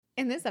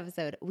In this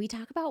episode, we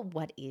talk about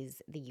what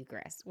is the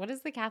Eucharist, what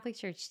does the Catholic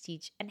Church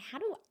teach, and how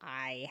do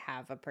I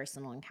have a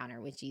personal encounter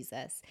with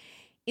Jesus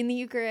in the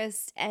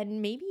Eucharist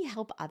and maybe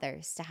help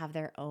others to have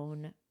their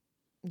own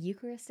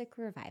Eucharistic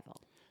revival.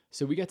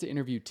 So we got to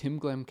interview Tim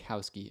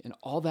Glemkowski, and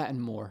all that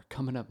and more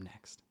coming up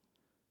next.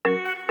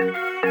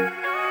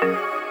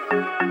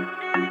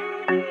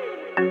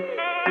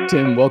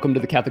 Tim, welcome to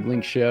the Catholic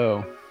Link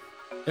Show.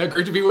 Yeah,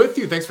 great to be with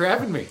you. Thanks for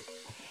having me.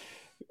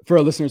 For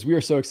our listeners, we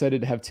are so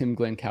excited to have Tim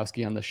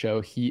Glemkowski on the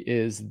show. He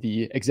is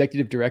the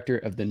executive director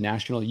of the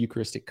National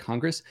Eucharistic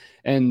Congress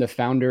and the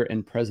founder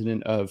and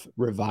president of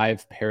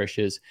Revive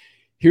Parishes.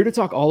 Here to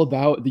talk all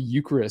about the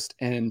Eucharist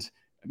and,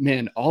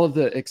 man, all of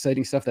the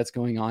exciting stuff that's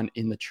going on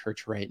in the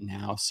church right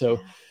now.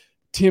 So,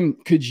 Tim,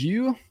 could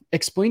you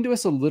explain to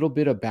us a little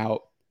bit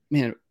about,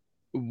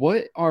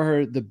 what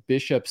are the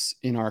bishops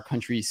in our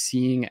country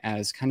seeing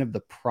as kind of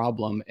the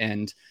problem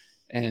and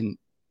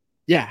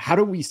how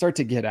do we start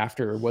to get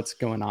after what's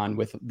going on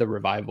with the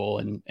revival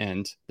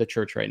and the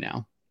church right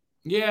now?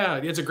 Yeah,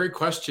 it's a great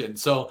question.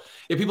 So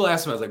if people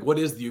ask me, I was like, what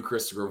is the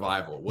Eucharistic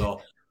revival?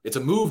 Well, it's a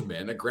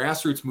movement, a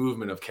grassroots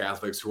movement of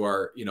Catholics who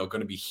are,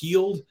 going to be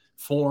healed,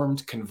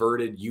 formed,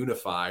 converted,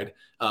 unified,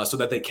 so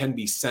that they can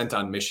be sent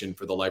on mission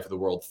for the life of the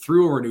world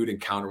through a renewed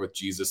encounter with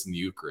Jesus in the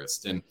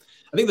Eucharist. And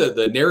I think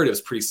the narrative is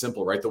pretty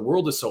simple, right? The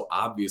world is so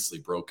obviously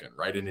broken,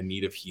 right? And in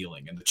need of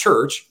healing. And the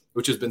church,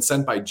 which has been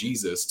sent by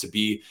Jesus to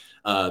be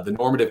the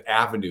normative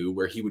avenue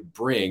where he would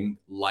bring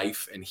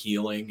life and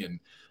healing and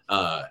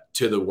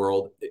to the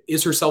world,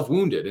 is herself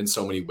wounded in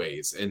so many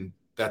ways. And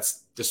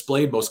that's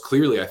displayed most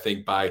clearly, I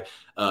think, by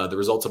the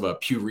results of a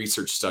Pew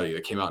Research study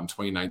that came out in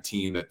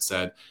 2019 that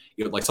said,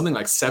 something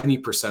like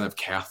 70% of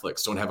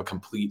Catholics don't have a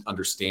complete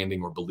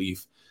understanding or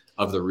belief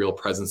of the real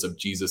presence of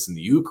Jesus in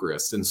the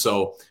Eucharist. And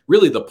so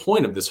really the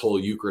point of this whole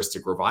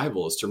Eucharistic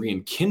revival is to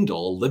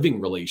rekindle a living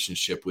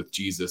relationship with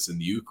Jesus in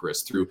the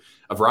Eucharist through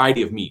a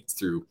variety of means,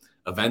 through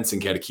events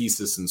and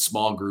catechesis and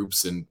small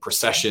groups and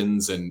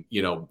processions and,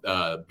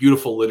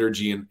 beautiful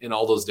liturgy and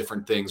all those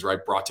different things,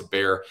 right, brought to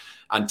bear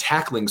on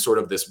tackling sort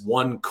of this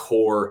one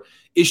core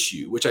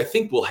issue, which I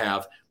think will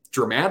have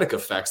dramatic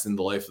effects in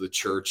the life of the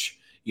church,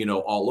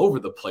 all over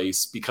the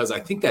place, because I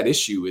think that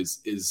issue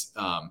is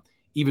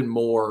even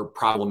more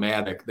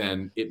problematic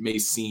than it may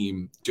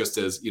seem, just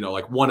as,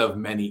 like one of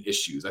many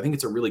issues. I think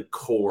it's a really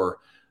core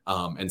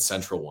and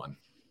central one.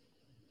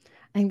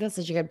 I think that's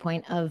such a good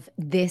point of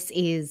this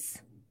is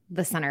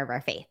the center of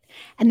our faith.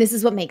 And this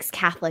is what makes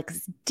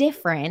Catholics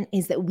different,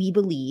 is that we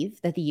believe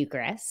that the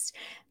Eucharist,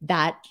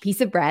 that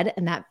piece of bread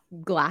and that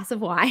glass of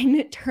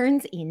wine,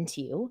 turns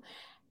into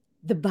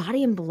the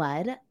body and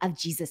blood of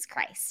Jesus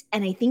Christ.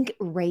 And I think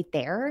right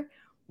there,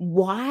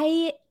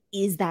 why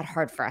is that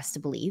hard for us to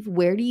believe?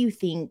 Where do you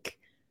think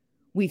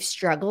we've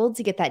struggled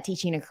to get that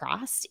teaching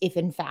across, if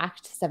in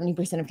fact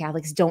 70% of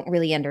Catholics don't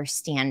really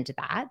understand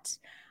that?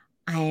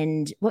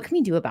 And what can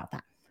we do about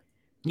that?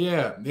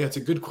 Yeah, it's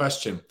a good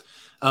question.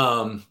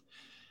 I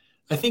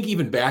think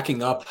even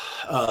backing up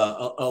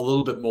a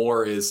little bit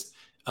more is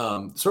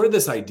sort of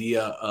this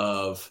idea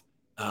of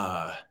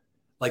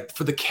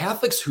for the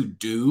Catholics who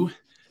do,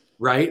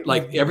 right?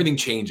 Like everything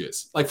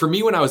changes. Like for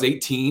me, when I was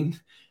 18,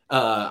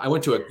 I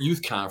went to a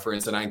youth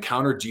conference and I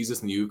encountered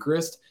Jesus in the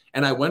Eucharist.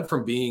 And I went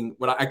from being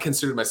what I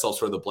considered myself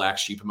sort of the black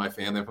sheep in my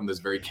family. I'm from this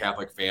very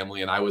Catholic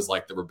family. And I was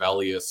like the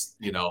rebellious,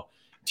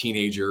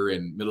 teenager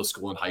in middle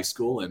school and high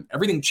school, and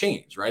everything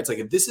changed, right? It's like,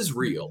 if this is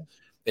real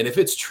and if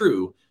it's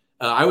true,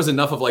 I was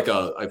enough of like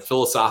a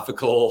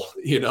philosophical,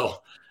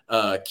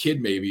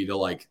 kid maybe to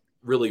like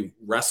really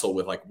wrestle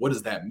with like, what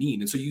does that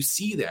mean? And so you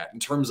see that in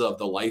terms of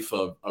the life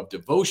of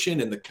devotion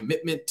and the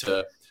commitment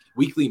to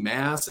weekly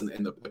mass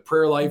and the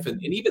prayer life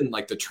and even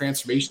like the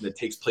transformation that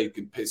takes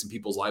place in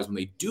people's lives when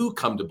they do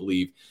come to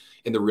believe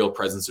in the real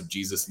presence of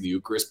Jesus in the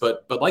Eucharist.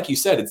 But like you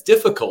said, it's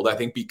difficult, I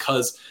think,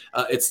 because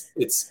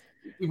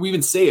we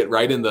even say it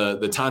right in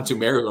the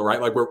Tantum Ergo, right?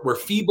 Like where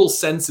feeble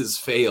senses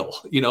fail,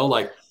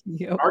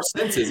 our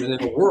senses, and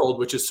in a world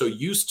which is so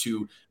used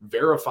to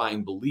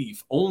verifying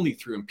belief only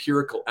through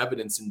empirical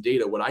evidence and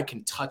data, what I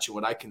can touch and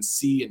what I can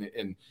see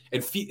and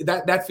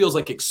that feels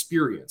like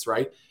experience,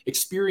 right?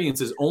 Experience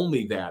is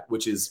only that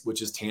which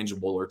is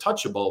tangible or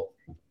touchable.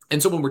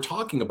 And so when we're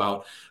talking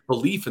about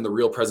belief in the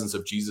real presence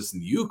of Jesus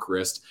in the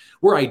Eucharist,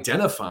 we're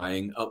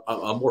identifying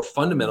a more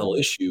fundamental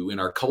issue in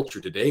our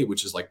culture today,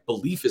 which is like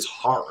belief is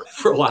hard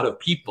for a lot of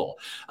people.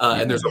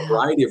 And there's a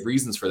variety of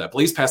reasons for that.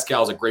 Blaise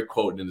Pascal has a great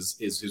quote in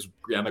his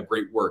a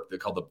great work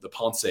called the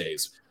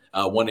Pensées,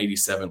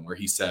 187, where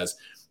he says,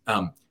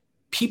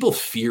 people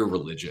fear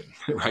religion,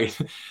 right?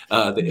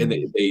 And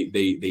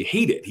they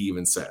hate it, he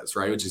even says,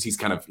 right? Which is, he's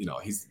kind of,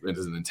 he's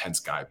an intense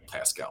guy,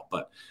 Pascal,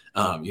 but,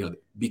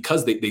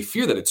 because they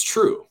fear that it's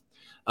true.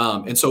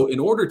 And so in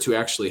order to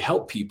actually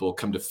help people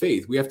come to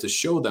faith, we have to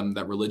show them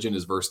that religion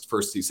is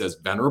first, he says,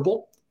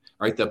 venerable,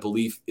 right? That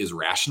belief is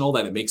rational,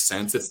 that it makes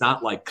sense. It's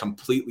not like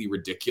completely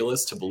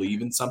ridiculous to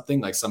believe in something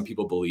like some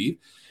people believe.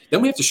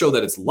 Then we have to show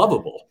that it's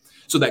lovable,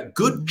 so that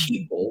good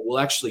people will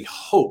actually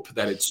hope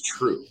that it's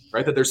true,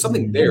 right? That there's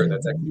something there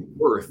that's actually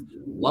worth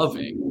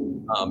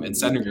loving and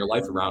centering your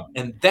life around.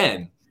 And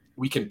then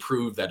we can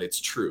prove that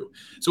it's true.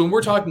 So when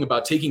we're talking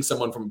about taking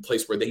someone from a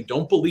place where they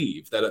don't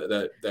believe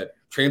that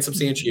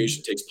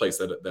transubstantiation takes place,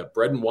 that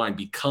bread and wine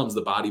becomes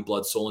the body,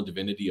 blood, soul, and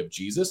divinity of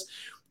Jesus,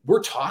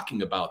 we're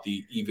talking about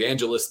the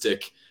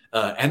evangelistic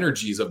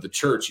energies of the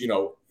church,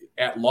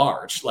 at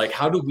large. Like,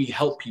 how do we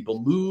help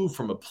people move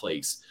from a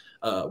place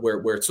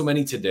where so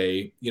many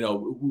today,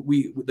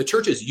 the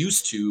church is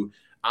used to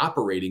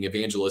operating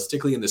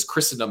evangelistically in this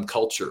Christendom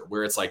culture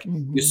where it's like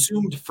the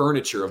assumed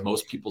furniture of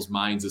most people's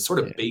minds is sort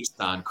of based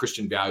on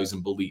Christian values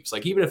and beliefs.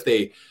 Like, even if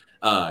they,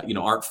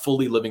 aren't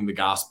fully living the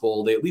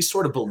gospel, they at least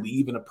sort of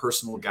believe in a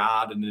personal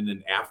God and in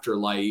an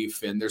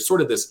afterlife. And there's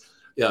sort of this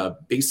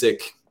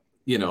basic,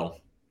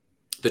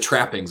 the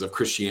trappings of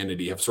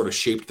Christianity have sort of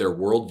shaped their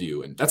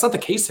worldview. And that's not the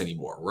case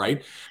anymore,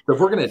 right? But if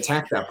we're going to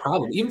attack that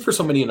problem, even for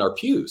somebody in our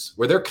pews,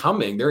 where they're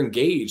coming, they're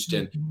engaged.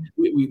 And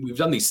we've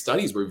done these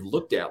studies where we've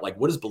looked at, like,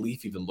 what does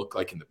belief even look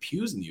like in the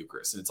pews in the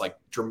Eucharist? And it's like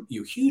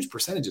huge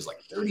percentages, like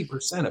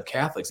 30% of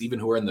Catholics, even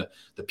who are in the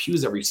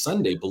pews every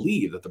Sunday,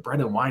 believe that the bread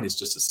and wine is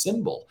just a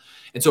symbol.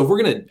 And so if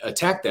we're going to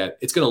attack that,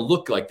 it's going to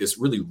look like this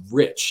really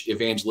rich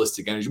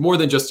evangelistic energy, more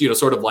than just,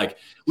 sort of like,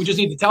 we just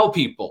need to tell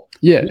people.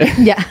 Yeah.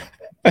 Yeah.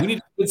 We need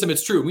to convince them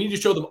it's true. We need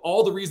to show them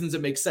all the reasons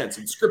it makes sense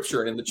in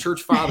Scripture and in the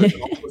church fathers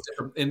and all those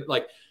different,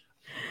 but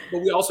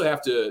we also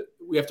have to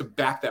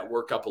back that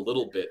work up a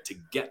little bit to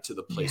get to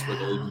the place where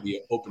they'll even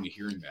be open to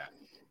hearing that.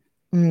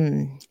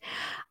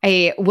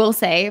 I will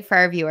say for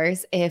our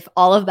viewers, if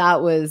all of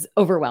that was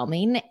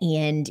overwhelming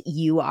and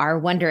you are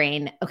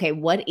wondering, okay,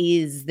 what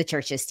is the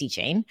church's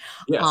teaching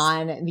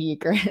on the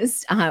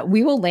Eucharist?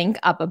 We will link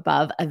up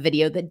above a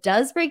video that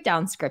does break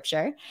down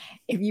scripture,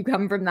 if you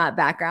come from that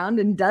background,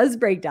 and does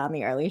break down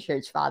the early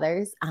church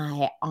fathers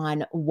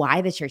on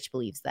why the church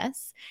believes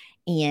this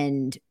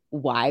and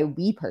why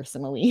we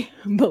personally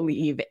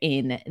believe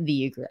in the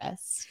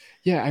Eucharist.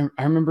 Yeah,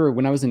 I remember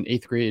when I was in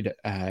 8th grade,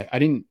 I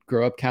didn't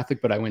grow up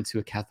Catholic, but I went to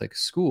a Catholic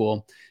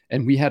school,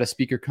 and we had a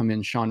speaker come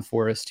in, Sean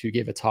Forrest, who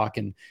gave a talk,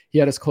 and he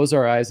had us close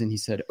our eyes, and he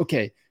said,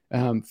 okay,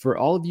 for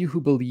all of you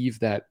who believe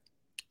that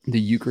the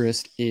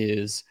Eucharist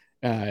is,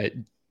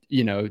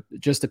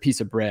 just a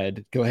piece of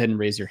bread, go ahead and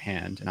raise your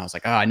hand. And I was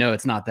like, I know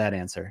it's not that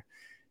answer.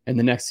 And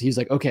the next, he's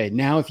like, okay,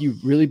 now if you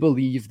really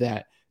believe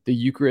that the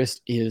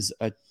Eucharist is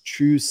a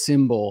true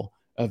symbol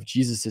of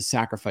Jesus's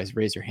sacrifice,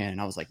 raise your hand.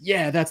 And I was like,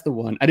 yeah, that's the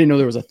one. I didn't know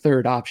there was a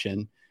third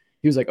option.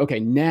 He was like, okay,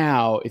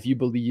 now if you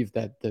believe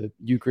that the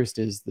Eucharist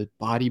is the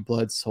body,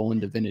 blood, soul, and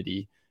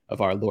divinity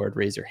of our Lord,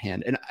 raise your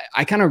hand. And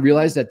I kind of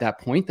realized at that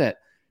point that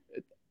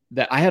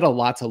I had a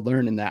lot to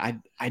learn, and that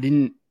I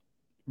didn't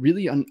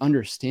really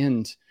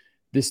understand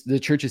the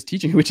church's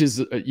teaching, which is,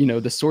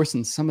 the source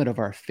and summit of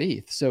our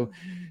faith. So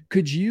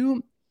could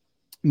you,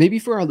 maybe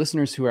for our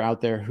listeners who are out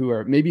there, who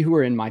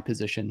are in my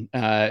position,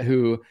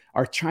 who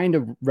are trying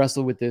to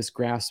wrestle with this,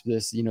 grasp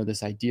this,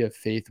 this idea of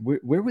faith,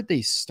 where would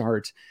they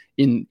start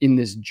in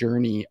this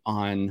journey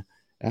on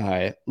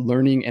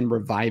learning and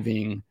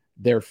reviving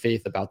their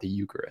faith about the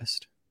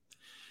Eucharist?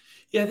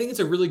 Yeah, I think it's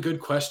a really good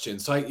question.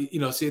 So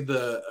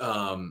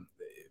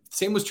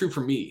same was true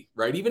for me,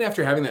 right? Even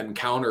after having that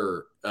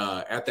encounter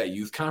at that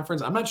youth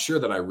conference, I'm not sure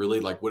that I really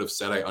would have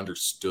said I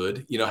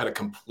understood, had a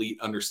complete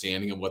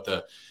understanding of what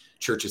the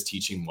church's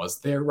teaching was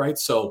there, right?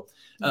 So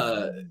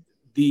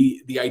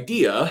the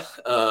idea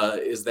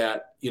is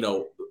that,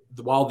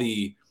 while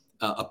the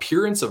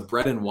appearance of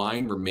bread and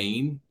wine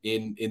remain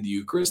in the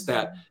Eucharist,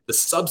 that the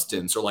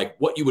substance, or like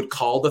what you would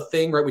call the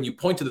thing, right? When you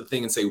point to the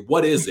thing and say,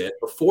 what is it?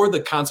 Before the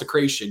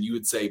consecration, you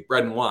would say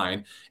bread and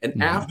wine.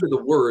 And after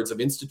the words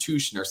of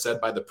institution are said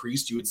by the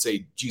priest, you would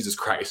say Jesus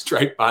Christ,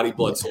 right? Body,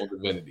 blood, soul,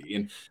 divinity.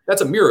 And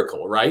that's a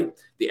miracle, right?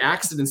 The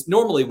accidents,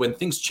 normally when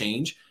things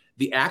change,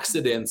 the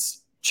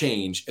accidents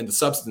change and the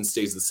substance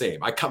stays the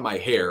same. I cut my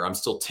hair, I'm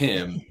still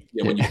Tim,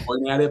 when you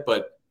point at it,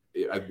 but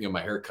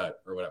my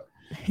haircut or whatever.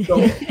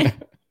 So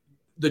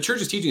the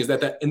church's teaching is so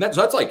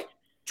that's like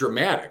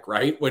dramatic,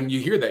 right? When you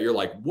hear that, you're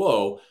like,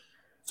 whoa.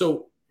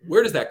 So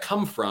where does that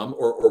come from,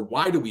 or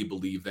why do we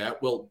believe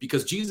that? Well,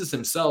 because Jesus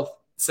himself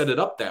set it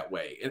up that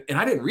way. And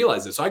I didn't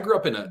realize this. So I grew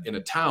up in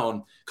a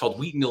town called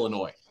Wheaton,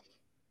 Illinois.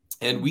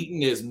 And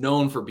Wheaton is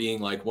known for being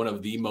like one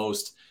of the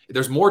most,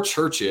 there's more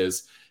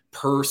churches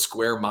per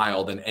square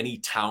mile than any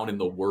town in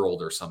the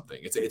world or something.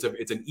 It's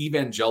an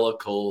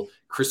evangelical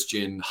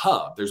Christian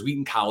hub. There's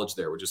Wheaton College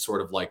there, which is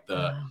sort of like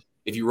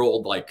if you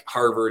rolled like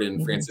Harvard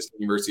and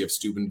Franciscan University of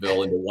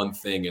Steubenville into one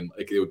thing, and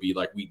it would be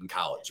like Wheaton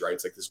College, right?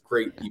 It's like this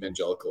great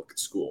evangelical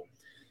school.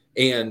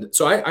 And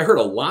so I heard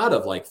a lot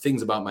of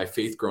things about my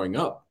faith growing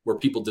up where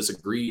people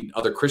disagreed,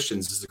 other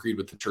Christians disagreed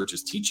with the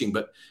church's teaching,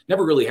 but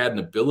never really had an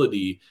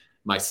ability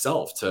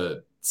myself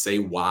to say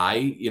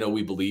why,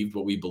 we believed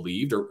what we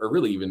believed, or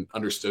really even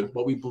understood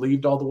what we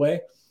believed all the way.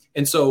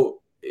 And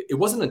so it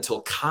wasn't until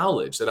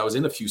college that I was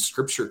in a few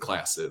scripture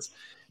classes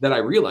that I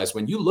realized,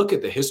 when you look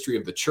at the history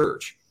of the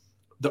church,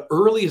 the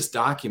earliest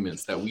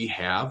documents that we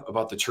have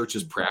about the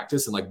church's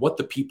practice and like what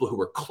the people who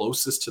were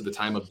closest to the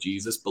time of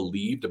Jesus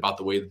believed about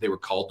the way that they were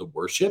called to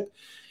worship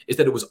is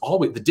that it was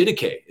always, the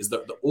Didache is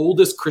the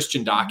oldest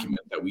Christian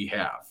document that we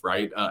have,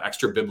 right?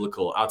 Extra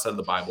biblical, outside of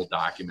the Bible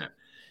document.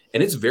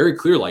 And it's very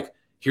clear, like,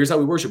 here's how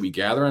we worship. We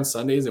gather on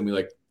Sundays and we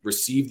like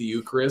receive the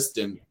Eucharist,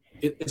 and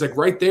it's like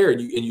right there.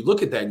 And you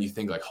look at that and you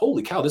think like,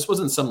 holy cow, this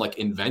wasn't some like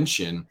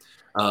invention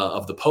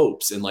of the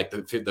popes in like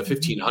the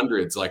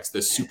 1500s, like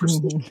this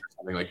superstition or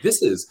something. Like,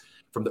 this is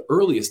from the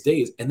earliest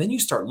days. And then you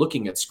start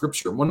looking at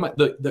scripture. One of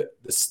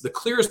the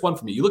clearest one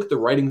for me, you look at the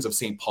writings of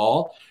St.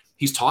 Paul.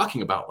 He's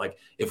talking about like,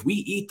 if we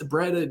eat the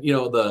bread of,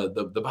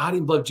 the body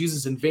and blood of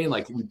Jesus in vain,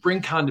 like we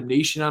bring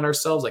condemnation on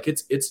ourselves. Like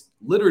it's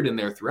littered in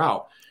there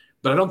throughout.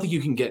 But I don't think you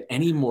can get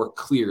any more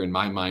clear in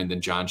my mind than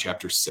John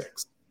chapter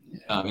 6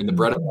 in the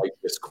bread of life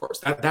discourse.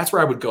 That's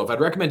where I would go. If I'd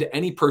recommend to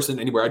any person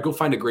anywhere, I'd go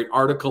find a great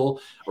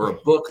article or a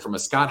book from a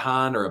Scott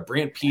Hahn or a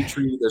Brant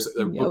Petrie. There's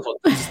a book called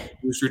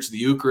Jesus Roots of the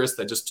Eucharist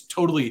that just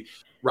totally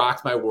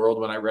rocked my world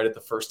when I read it the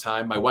first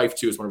time. My wife,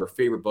 too, is one of her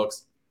favorite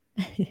books.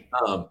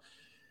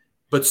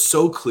 But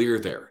so clear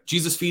there.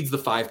 Jesus feeds the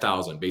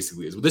 5,000,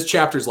 basically. This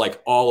chapter is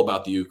like all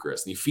about the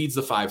Eucharist. And he feeds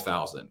the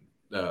 5,000,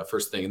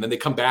 first thing. And then they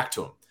come back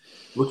to him,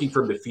 looking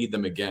for him to feed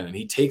them again. And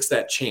he takes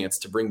that chance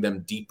to bring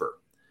them deeper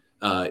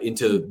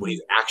into what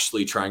he's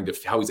actually trying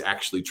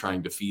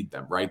to feed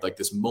them, right? Like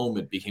this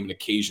moment became an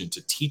occasion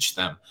to teach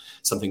them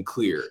something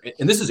clear.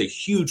 And this is a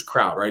huge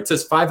crowd, right? It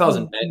says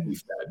 5,000 men he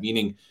fed,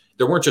 meaning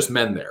there weren't just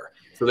men there.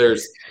 So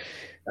there's,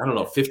 I don't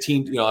know,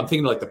 15, I'm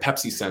thinking like the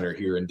Pepsi Center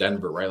here in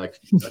Denver, right? Like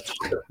a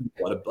ton of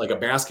people like a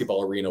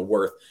basketball arena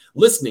worth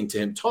listening to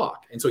him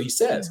talk. And so he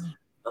says,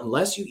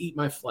 unless you eat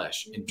my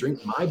flesh and drink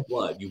my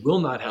blood, you will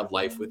not have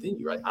life within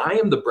you, right? I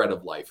am the bread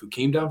of life who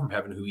came down from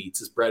heaven, who eats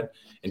his bread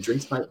and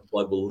drinks my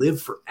blood will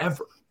live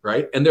forever,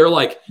 right? And they're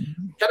like,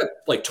 kind of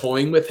like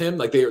toying with him.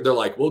 Like they're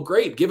like, well,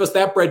 great, give us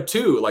that bread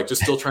too. Like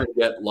just still trying to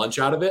get lunch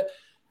out of it.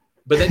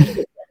 But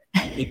then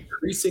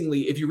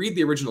increasingly, if you read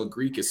the original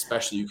Greek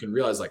especially, you can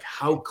realize like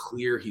how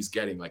clear he's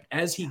getting. Like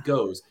as he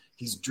goes,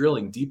 he's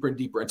drilling deeper and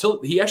deeper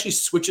until he actually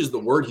switches the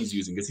word he's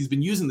using, because he's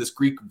been using this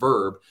Greek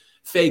verb,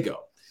 phago,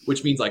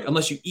 which means like,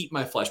 unless you eat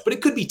my flesh, but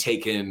it could be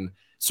taken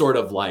sort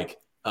of like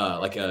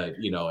a,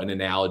 an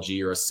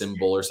analogy or a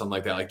symbol or something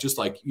like that. Like, just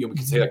like, we can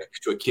say like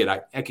to a kid,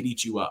 I could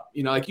eat you up,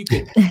 like you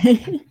could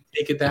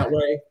take it that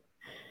way.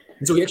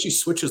 And so he actually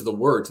switches the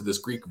word to this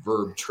Greek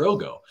verb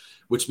trogo,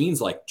 which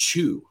means like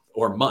chew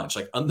or munch.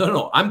 Like,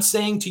 no, I'm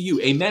saying to you,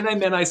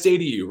 amen, I say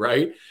to you,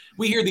 right?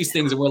 We hear these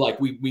things and we're like,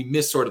 we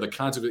miss sort of the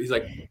concept. He's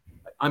like,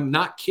 I'm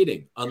not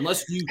kidding.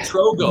 Unless you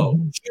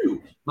trogo,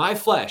 chew my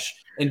flesh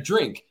and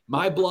drink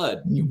my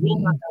blood, you will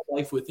not have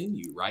life within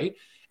you, right?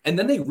 And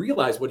then they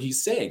realize what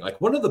he's saying. Like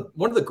one of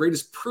the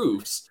greatest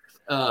proofs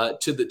to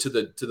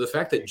the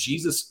fact that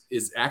Jesus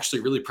is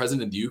actually really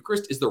present in the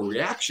Eucharist is the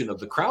reaction of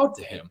the crowd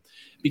to him,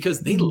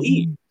 because they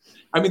leave.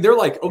 I mean, they're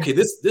like, okay,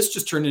 this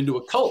just turned into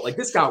a cult. Like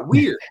this got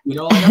weird,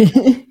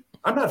 like,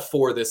 I'm not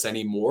for this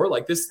anymore.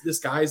 Like this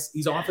guy's,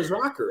 he's off his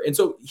rocker. And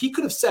so he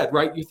could have said,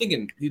 right, you're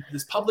thinking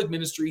this public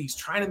ministry, he's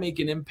trying to make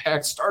an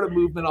impact, start a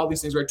movement, all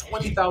these things, right?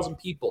 20,000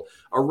 people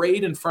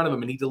arrayed in front of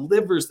him, and he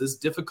delivers this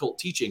difficult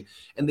teaching,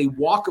 and they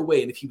walk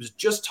away. And if he was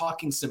just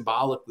talking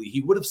symbolically,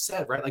 he would have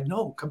said, right, like,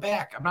 no, come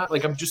back. I'm not,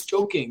 like, I'm just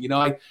joking.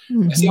 I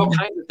see all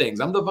kinds of things.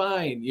 I'm the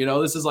vine,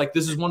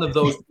 this is one of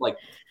those, like,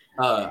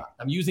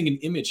 I'm using an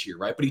image here,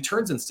 right? But he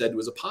turns instead to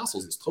his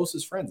apostles, his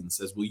closest friends, and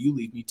says, will you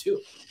leave me too,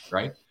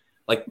 right?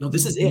 Like, no,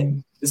 this is it.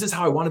 This is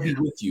how I want to be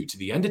with you to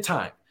the end of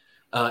time.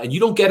 And you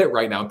don't get it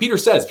right now. And Peter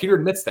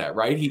admits that,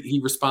 right? He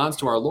responds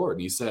to our Lord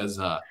and he says,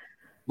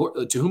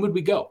 Lord, to whom would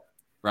we go?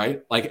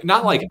 Right? Like,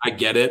 not like I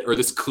get it, or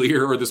this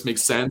clear, or this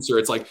makes sense, or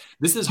it's like,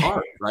 this is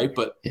hard, right?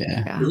 But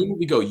to whom would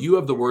we go? You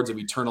have the words of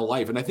eternal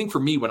life. And I think for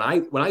me, when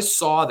I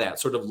saw that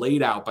sort of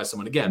laid out by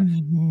someone,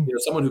 again,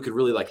 someone who could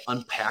really like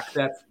unpack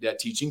that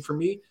teaching for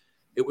me,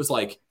 it was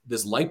like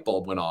this light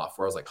bulb went off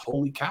where I was like,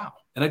 holy cow.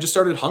 And I just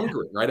started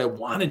hungering, right? I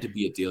wanted to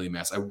be at daily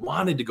mass. I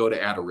wanted to go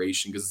to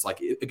adoration, because it's like,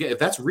 again, if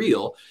that's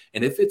real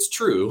and if it's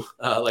true,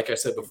 like I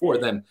said before,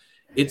 then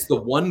it's the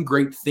one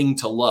great thing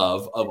to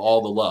love of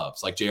all the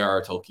loves, like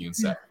J.R.R. Tolkien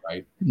said,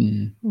 right?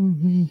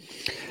 Mm-hmm.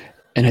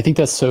 And I think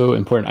that's so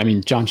important. I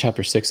mean, John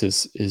chapter 6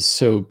 is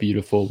so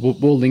beautiful.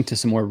 We'll link to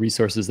some more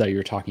resources that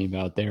you're talking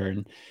about there.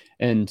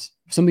 And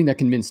something that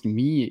convinced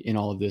me in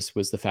all of this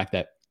was the fact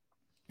that,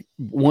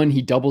 one,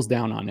 he doubles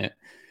down on it.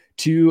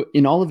 Two,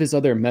 in all of his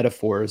other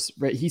metaphors,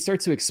 right, he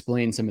starts to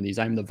explain some of these.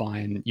 I am the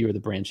vine, you are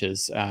the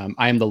branches.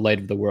 I am the light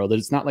of the world.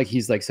 It's not like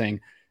he's like saying,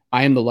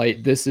 I am the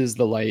light, this is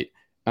the light.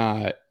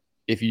 And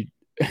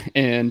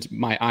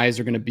my eyes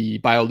are going to be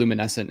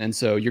bioluminescent, and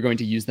so you're going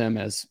to use them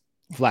as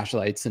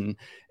flashlights. And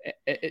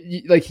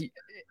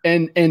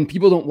and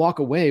people don't walk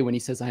away when he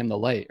says, I am the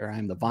light, or I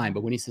am the vine.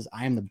 But when he says,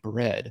 I am the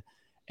bread,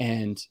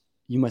 and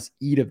you must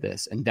eat of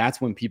this. And that's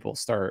when people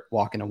start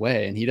walking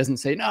away. And he doesn't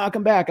say, no,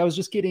 come back, I was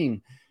just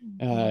kidding.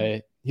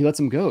 He lets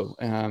them go.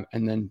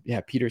 And then,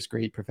 Peter's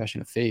great profession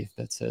of faith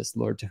that says,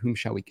 Lord, to whom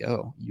shall we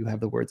go? You have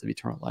the words of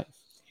eternal life.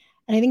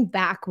 And I think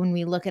back when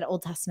we look at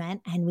Old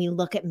Testament and we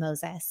look at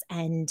Moses,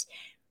 and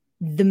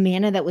the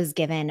manna that was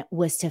given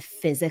was to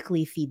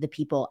physically feed the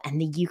people,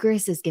 and the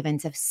Eucharist is given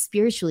to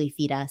spiritually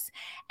feed us.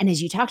 And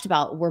as you talked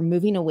about, we're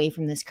moving away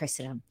from this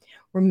Christendom.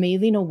 We're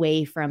moving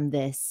away from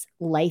this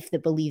life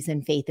that believes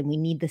in faith, and we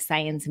need the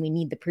science and we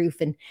need the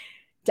proof and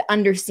to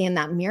understand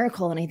that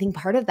miracle. And I think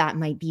part of that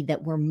might be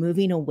that we're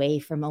moving away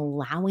from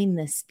allowing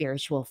this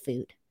spiritual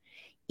food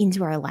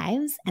into our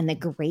lives and the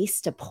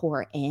grace to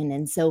pour in.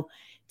 And so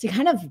to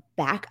kind of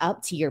back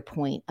up to your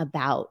point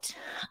about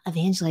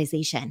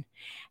evangelization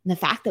and the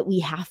fact that we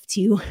have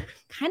to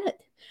kind of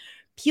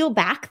peel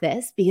back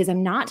this, because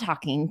I'm not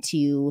talking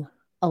to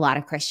a lot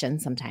of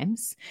Christians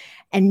sometimes,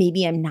 and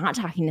maybe I'm not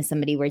talking to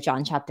somebody where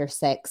John chapter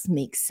 6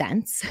 makes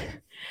sense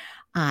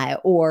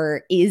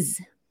or is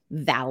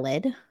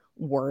valid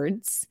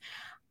words.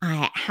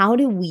 How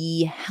do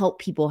we help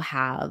people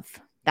have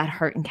that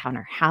heart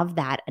encounter, have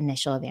that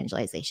initial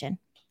evangelization?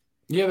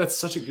 Yeah, that's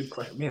such a good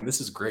question. Man, this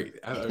is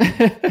great.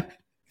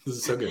 This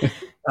is so good.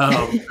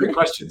 Great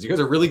questions. You guys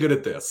are really good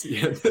at this.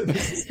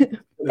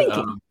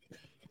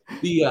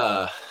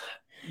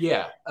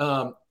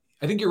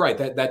 I think you're right.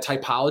 That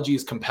typology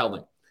is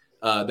compelling.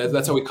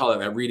 That's how we call it.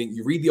 That reading,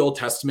 you read the Old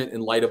Testament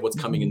in light of what's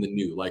coming in the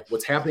New. Like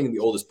what's happening in the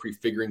Old is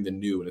prefiguring the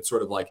New, and it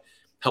sort of like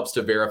helps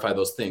to verify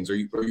those things. Or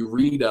you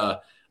read a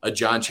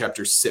John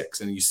chapter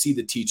 6 and you see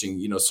the teaching,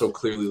 so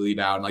clearly laid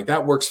out, and like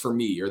that works for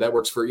me, or that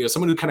works for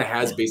someone who kind of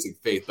has basic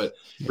faith. But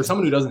for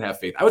someone who doesn't have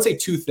faith, I would say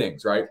two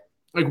things, right?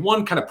 Like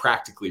one, kind of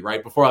practically,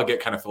 right? Before I'll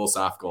get kind of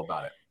philosophical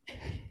about it,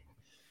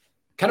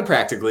 kind of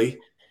practically,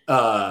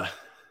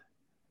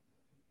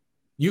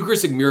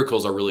 Eucharistic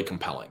miracles are really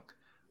compelling.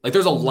 Like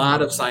there's a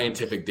lot of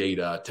scientific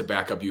data to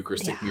back up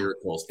Eucharistic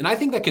miracles. And I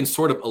think that can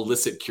sort of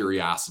elicit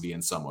curiosity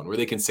in someone where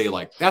they can say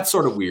like, that's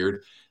sort of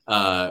weird,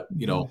 but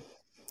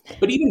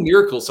even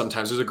miracles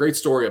sometimes. There's a great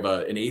story of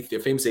a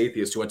famous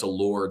atheist who went to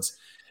Lourdes,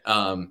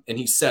 and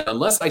he said,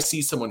 unless I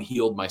see someone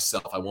healed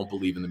myself, I won't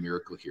believe in the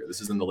miracle here.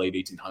 This is in the late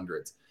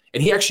 1800s.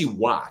 And he actually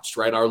watched,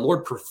 right? Our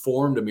Lord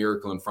performed a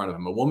miracle in front of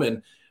him. A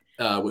woman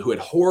who had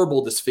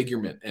horrible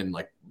disfigurement and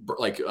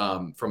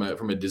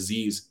from a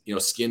disease,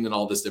 skin and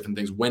all this different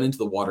things, went into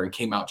the water and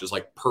came out just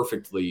like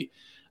perfectly.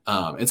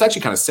 It's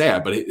actually kind of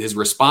sad, but his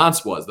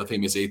response was, the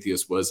famous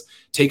atheist was,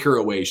 take her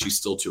away. She's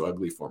still too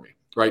ugly for me.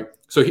 Right.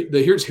 So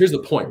here's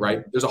the point,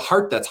 right? There's a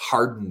heart that's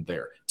hardened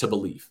there to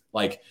believe,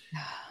 like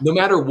no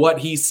matter what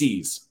he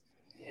sees.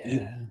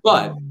 Yeah.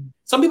 But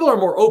some people are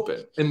more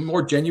open and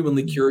more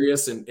genuinely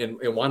curious and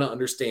want to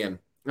understand.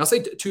 And I'll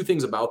say two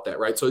things about that,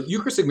 right? So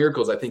Eucharistic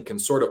miracles, I think, can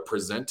sort of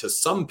present to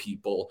some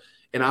people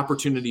an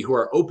opportunity who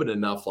are open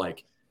enough,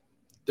 like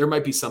there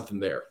might be something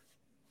there.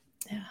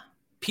 Yeah.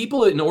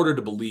 People, in order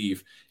to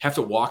believe, have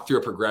to walk through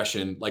a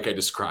progression like I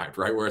described,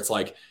 right? Where it's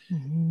like,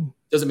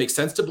 does it make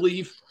sense to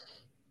believe?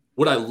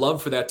 Would I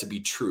love for that to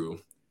be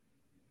true?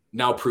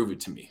 Now prove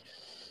it to me.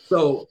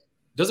 So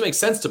does it make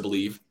sense to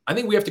believe? I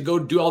think we have to go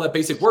do all that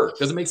basic work.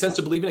 Does it make sense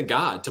to believe in a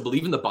God, to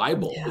believe in the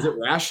Bible? Yeah. Is it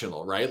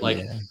rational, right? Like,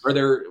 are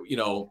there,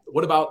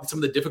 what about some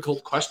of the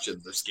difficult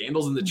questions? There's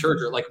scandals in the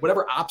church, or like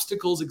whatever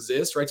obstacles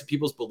exist, right, to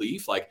people's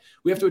belief. Like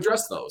we have to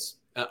address those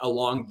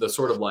along the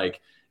sort of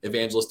like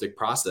evangelistic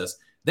process.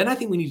 Then I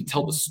think we need to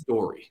tell the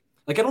story.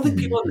 Like, I don't think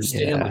people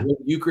understand like, what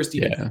the Eucharist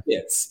even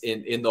fits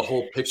in the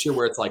whole picture,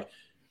 where it's like,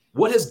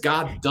 what has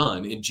God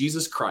done in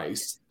Jesus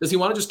Christ? Does he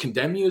want to just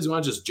condemn you? Does he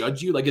want to just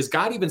judge you? Like, is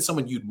God even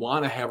someone you'd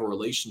want to have a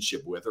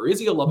relationship with? Or is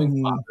he a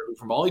loving father who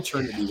from all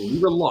eternity, when we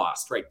were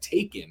lost, right,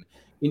 taken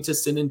into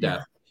sin and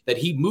death, that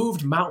he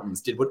moved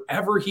mountains, did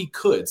whatever he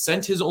could,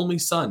 sent his only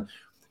son?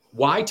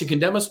 Why? To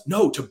condemn us?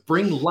 No, to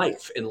bring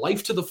life and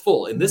life to the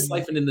full in this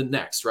life and in the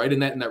next, right?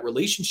 In that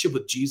relationship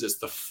with Jesus,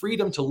 the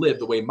freedom to live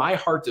the way my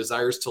heart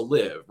desires to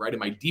live, right?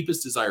 And my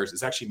deepest desires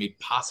is actually made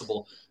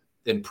possible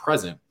and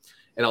present.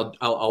 And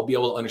I'll be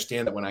able to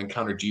understand that when I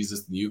encounter Jesus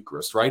in the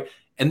Eucharist, right?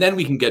 And then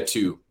we can get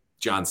to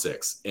John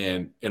 6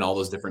 and all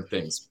those different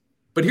things.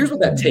 But here's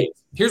what that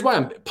takes. Here's why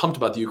I'm pumped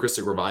about the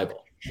Eucharistic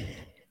revival.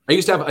 I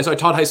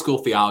taught high school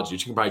theology,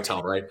 which you can probably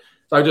tell, right?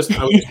 So I would just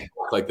talk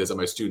like this at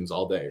my students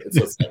all day. It's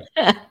just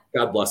like,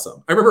 God bless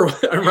them. I remember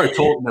I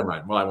told, never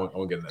mind. Well, I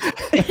won't get into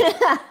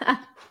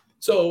that.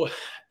 So,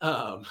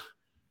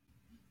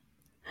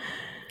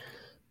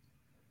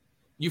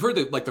 you've heard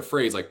the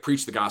phrase, like,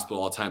 preach the gospel at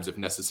all times, if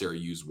necessary,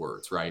 use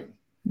words, right?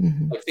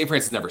 Like St.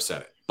 Francis never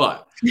said it,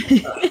 but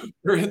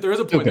there is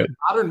a point that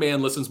modern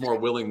man listens more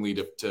willingly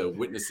to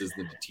witnesses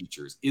than to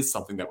teachers, is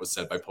something that was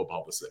said by Pope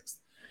Paul VI.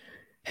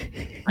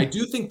 I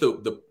do think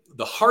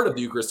the heart of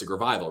the Eucharistic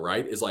revival,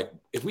 right, is like,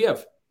 if we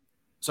have,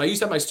 so I used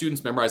to have my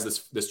students memorize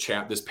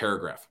this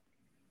paragraph.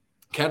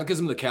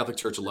 Catechism of the Catholic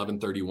Church,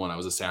 1131. I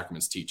was a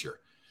sacraments teacher.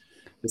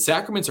 The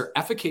sacraments are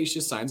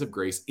efficacious signs of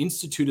grace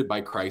instituted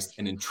by Christ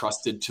and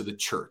entrusted to the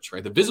church,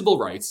 right? The visible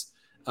rites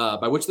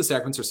by which the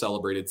sacraments are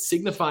celebrated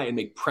signify and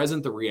make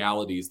present the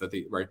realities that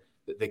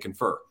they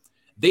confer.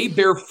 They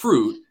bear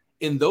fruit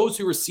in those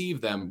who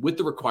receive them with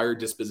the required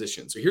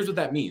disposition. So here's what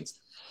that means.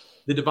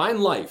 the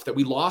divine life that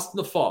we lost in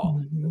the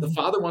fall, that the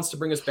Father wants to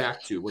bring us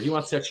back to, where he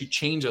wants to actually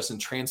change us and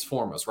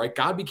transform us, right?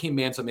 God became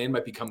man so man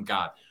might become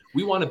God.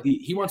 He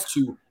wants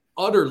to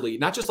utterly,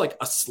 not just like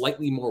a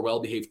slightly more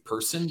well-behaved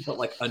person, but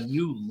like a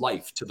new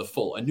life to the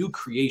full, a new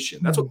creation.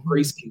 That's what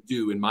grace can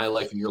do in my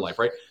life and your life,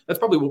 right? That's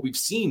probably what we've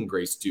seen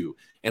grace do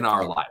in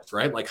our lives,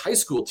 right? Like high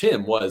school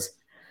Tim was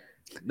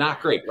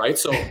not great, right?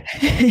 So,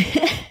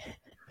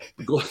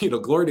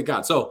 glory to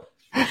God. So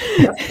that's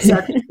what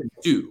sacraments can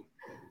do.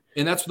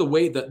 And that's the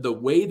way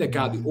that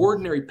God, the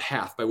ordinary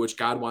path by which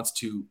God wants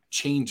to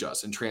change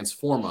us and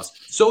transform us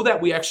so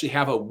that we actually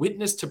have a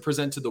witness to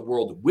present to the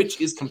world, which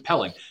is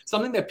compelling,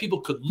 something that people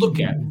could look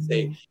at and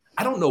say,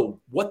 I don't know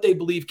what they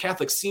believe.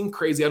 Catholics seem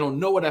crazy. I don't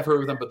know what I've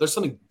heard of them, but there's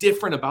something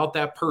different about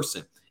that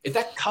person. If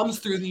that comes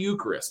through the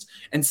Eucharist,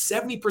 and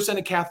 70%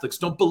 of Catholics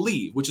don't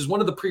believe, which is one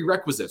of the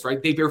prerequisites,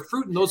 right? They bear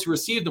fruit in those who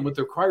receive them with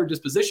their required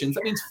dispositions.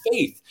 That means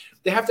faith.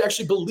 They have to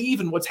actually believe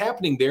in what's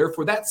happening there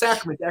for that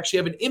sacrament to actually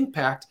have an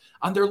impact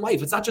on their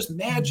life. It's not just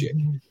magic.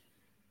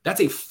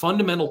 That's a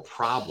fundamental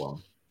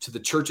problem to the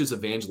church's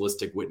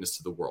evangelistic witness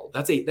to the world.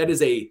 That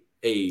is a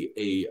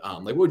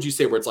like, what would you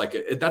say, where it's like,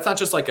 that's not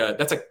just like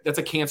that's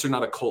a cancer,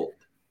 not a cold.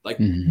 Like,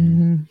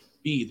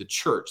 be the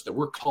church that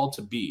we're called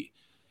to be.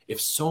 If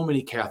so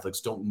many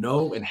Catholics don't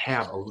know and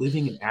have a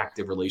living and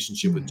active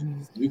relationship with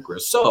Jesus the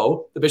Eucharist.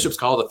 So the bishops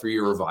call it a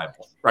 3-year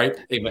revival, right?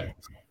 Amen.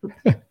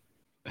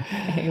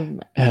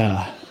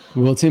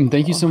 Well, Tim,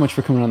 thank you so much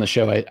for coming on the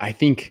show. I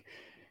think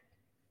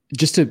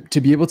just to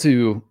be able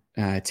to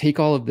take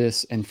all of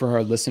this, and for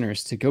our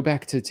listeners to go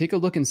back to take a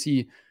look and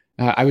see,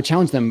 I would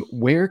challenge them,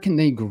 where can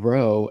they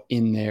grow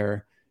in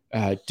their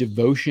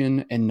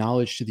devotion and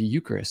knowledge to the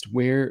Eucharist?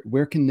 Where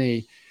can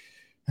they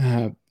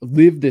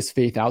live this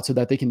faith out so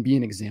that they can be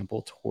an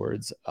example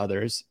towards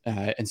others?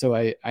 And so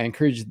I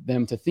encourage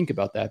them to think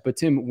about that. But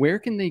Tim, where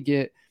can they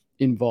get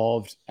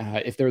involved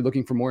if they're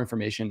looking for more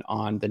information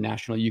on the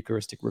National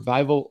Eucharistic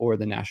Revival or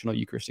the National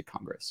Eucharistic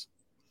Congress?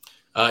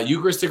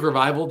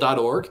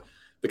 EucharisticRevival.org.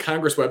 The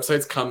Congress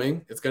website's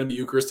coming. It's going to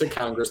be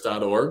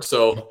EucharisticCongress.org.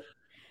 So,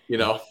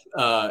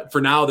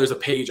 for now, there's a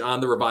page on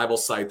the Revival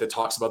site that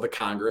talks about the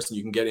Congress, and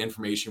you can get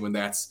information when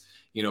that's,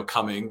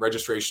 coming.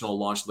 Registration will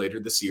launch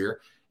later this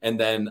year. And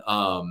then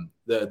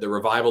the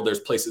Revival, there's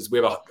places, we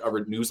have a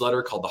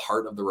newsletter called The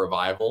Heart of the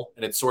Revival.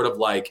 And it's sort of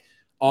like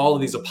all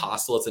of these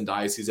apostolates and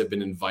dioceses have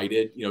been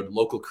invited,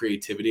 local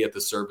creativity at the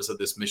service of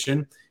this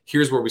mission.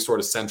 Here's where we sort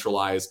of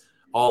centralize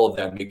all of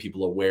that and make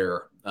people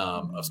aware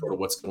of sort of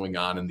what's going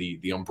on in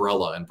the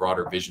umbrella and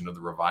broader vision of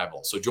the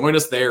revival. So join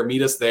us there,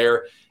 meet us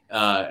there.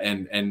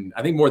 And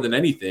I think more than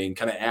anything,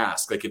 kind of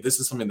ask, like, if this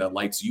is something that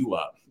lights you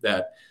up,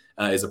 that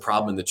is a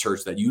problem in the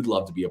church that you'd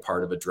love to be a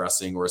part of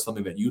addressing, or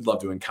something that you'd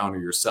love to encounter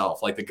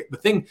yourself. Like the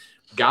thing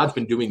God's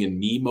been doing in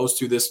me most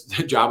through this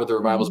job at the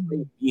revival is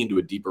bringing me into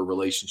a deeper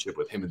relationship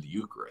with him in the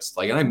Eucharist.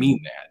 Like, and I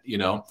mean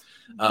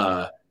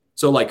that,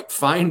 so like,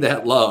 find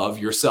that love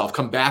yourself,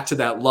 come back to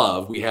that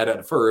love we had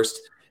at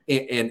first,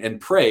 and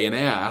pray and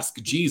ask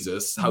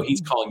Jesus how he's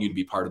calling you to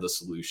be part of the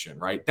solution,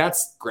 right?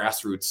 That's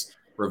grassroots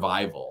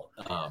revival.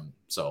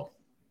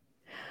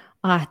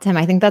 Tim,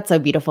 I think that's so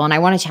beautiful. And I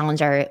want to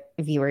challenge our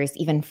viewers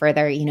even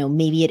further.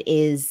 Maybe it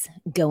is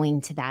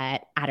going to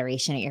that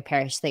adoration at your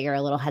parish that you're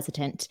a little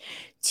hesitant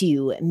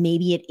to.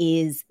 Maybe it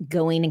is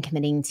going and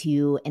committing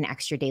to an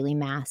extra daily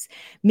mass.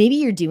 Maybe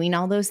you're doing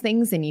all those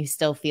things and you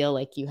still feel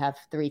like you have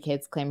 3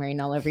 kids clamoring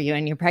all over you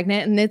and you're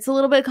pregnant, and it's a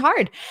little bit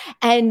hard.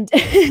 And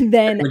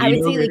then I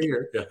would say,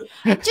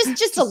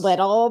 just a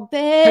little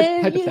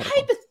bit.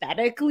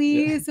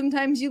 Hypothetically,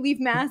 sometimes you leave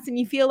mass and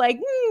you feel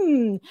like,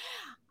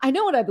 I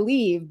know what I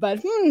believe,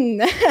 but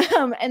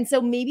and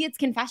so maybe it's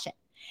confession.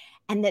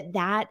 And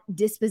that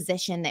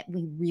disposition that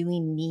we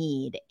really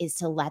need is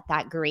to let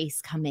that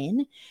grace come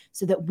in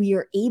so that we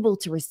are able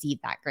to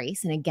receive that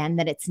grace. And again,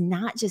 that it's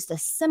not just a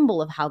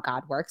symbol of how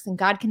God works, and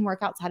God can work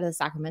outside of the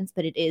sacraments,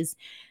 but it is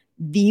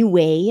the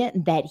way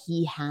that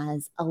he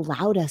has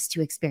allowed us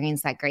to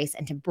experience that grace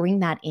and to bring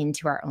that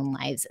into our own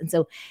lives. And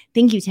so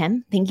thank you,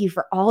 Tim. Thank you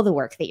for all the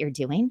work that you're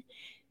doing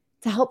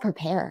to help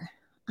prepare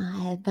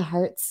the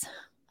hearts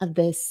of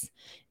this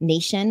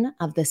nation,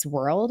 of this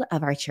world,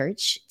 of our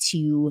church,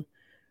 to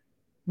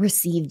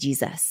receive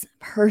Jesus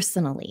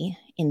personally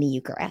in the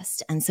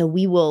Eucharist. And so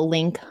we will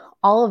link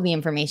all of the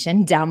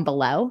information down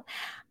below.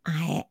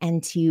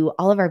 And to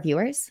all of our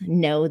viewers,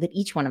 know that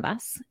each one of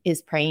us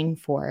is praying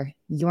for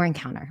your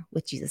encounter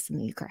with Jesus in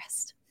the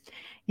Eucharist.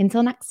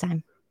 Until next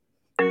time.